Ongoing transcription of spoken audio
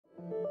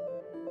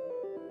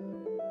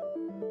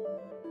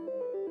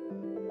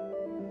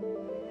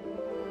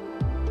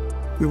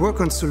We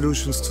work on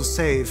solutions to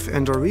save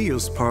and/or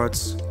reuse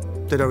parts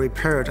that are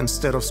repaired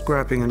instead of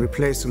scrapping and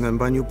replacing them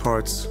by new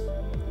parts.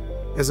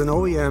 As an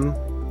OEM,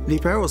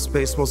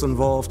 Liebherr-Aerospace was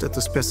involved at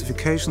the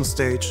specification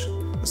stage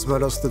as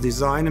well as the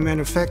design and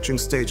manufacturing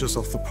stages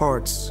of the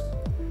parts.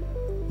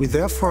 We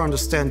therefore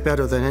understand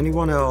better than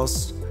anyone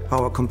else how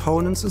our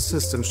components and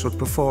systems should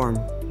perform.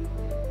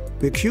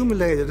 We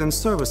accumulated in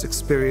service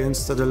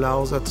experience that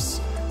allows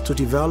us to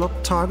develop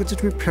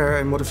targeted repair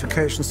and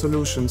modification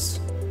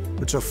solutions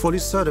which are fully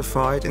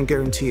certified and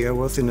guarantee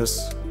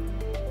airworthiness.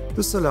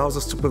 This allows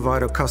us to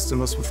provide our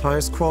customers with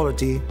highest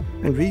quality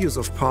and reuse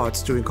of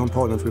parts during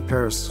component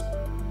repairs.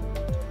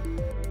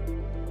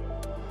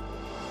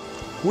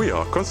 We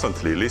are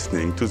constantly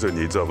listening to the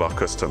needs of our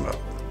customer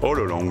all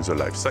along the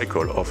life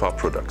cycle of our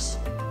products.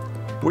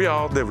 We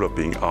are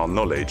developing our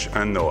knowledge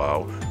and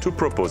know-how to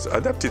propose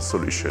adapted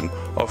solutions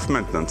of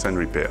maintenance and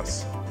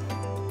repairs.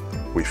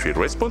 We feel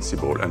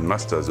responsible and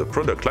master the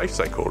product life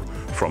cycle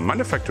from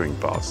manufacturing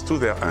parts to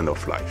their end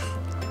of life.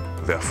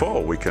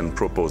 Therefore, we can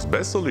propose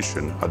best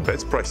solutions at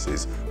best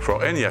prices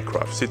for any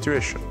aircraft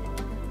situation.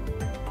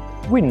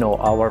 We know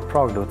our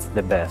products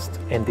the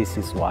best, and this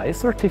is why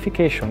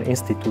certification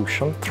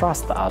institutions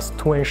trust us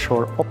to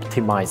ensure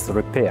optimized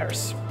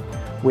repairs.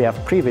 We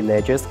have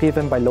privileges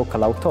given by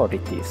local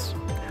authorities.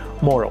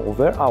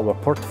 Moreover, our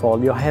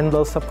portfolio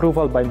handles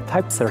approval by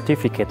type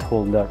certificate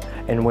holder,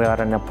 and we are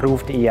an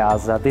approved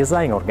EASA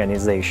design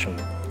organization.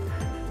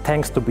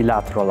 Thanks to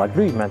bilateral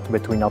agreement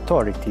between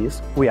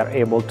authorities, we are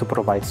able to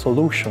provide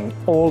solutions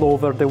all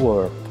over the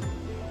world.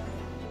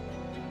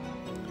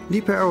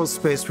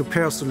 Liebherr-Aerospace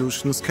repair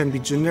solutions can be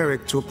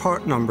generic to a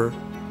part number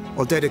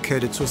or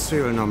dedicated to a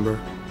serial number.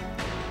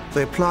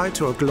 They apply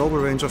to a global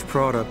range of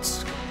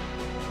products: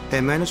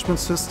 air management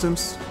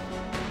systems,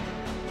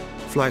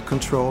 flight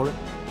control,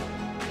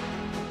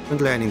 and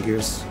landing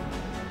gears.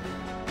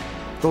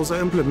 Those are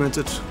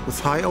implemented with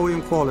high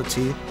OEM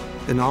quality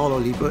in all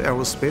our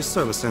Liebherr-Aerospace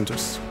service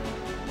centers.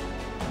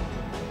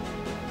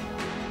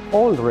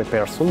 All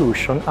repair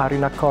solutions are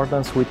in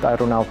accordance with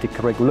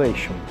aeronautic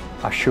regulation,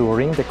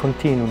 assuring the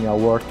continuing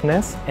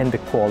airworthiness and the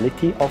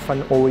quality of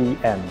an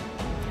OEM.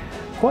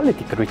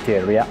 Quality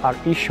criteria are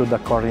issued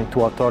according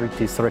to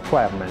authorities'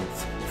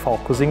 requirements,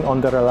 focusing on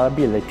the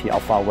reliability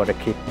of our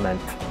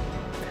equipment.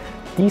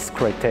 These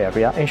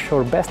criteria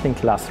ensure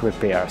best-in-class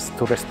repairs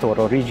to restore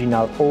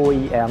original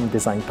OEM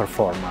design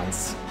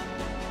performance.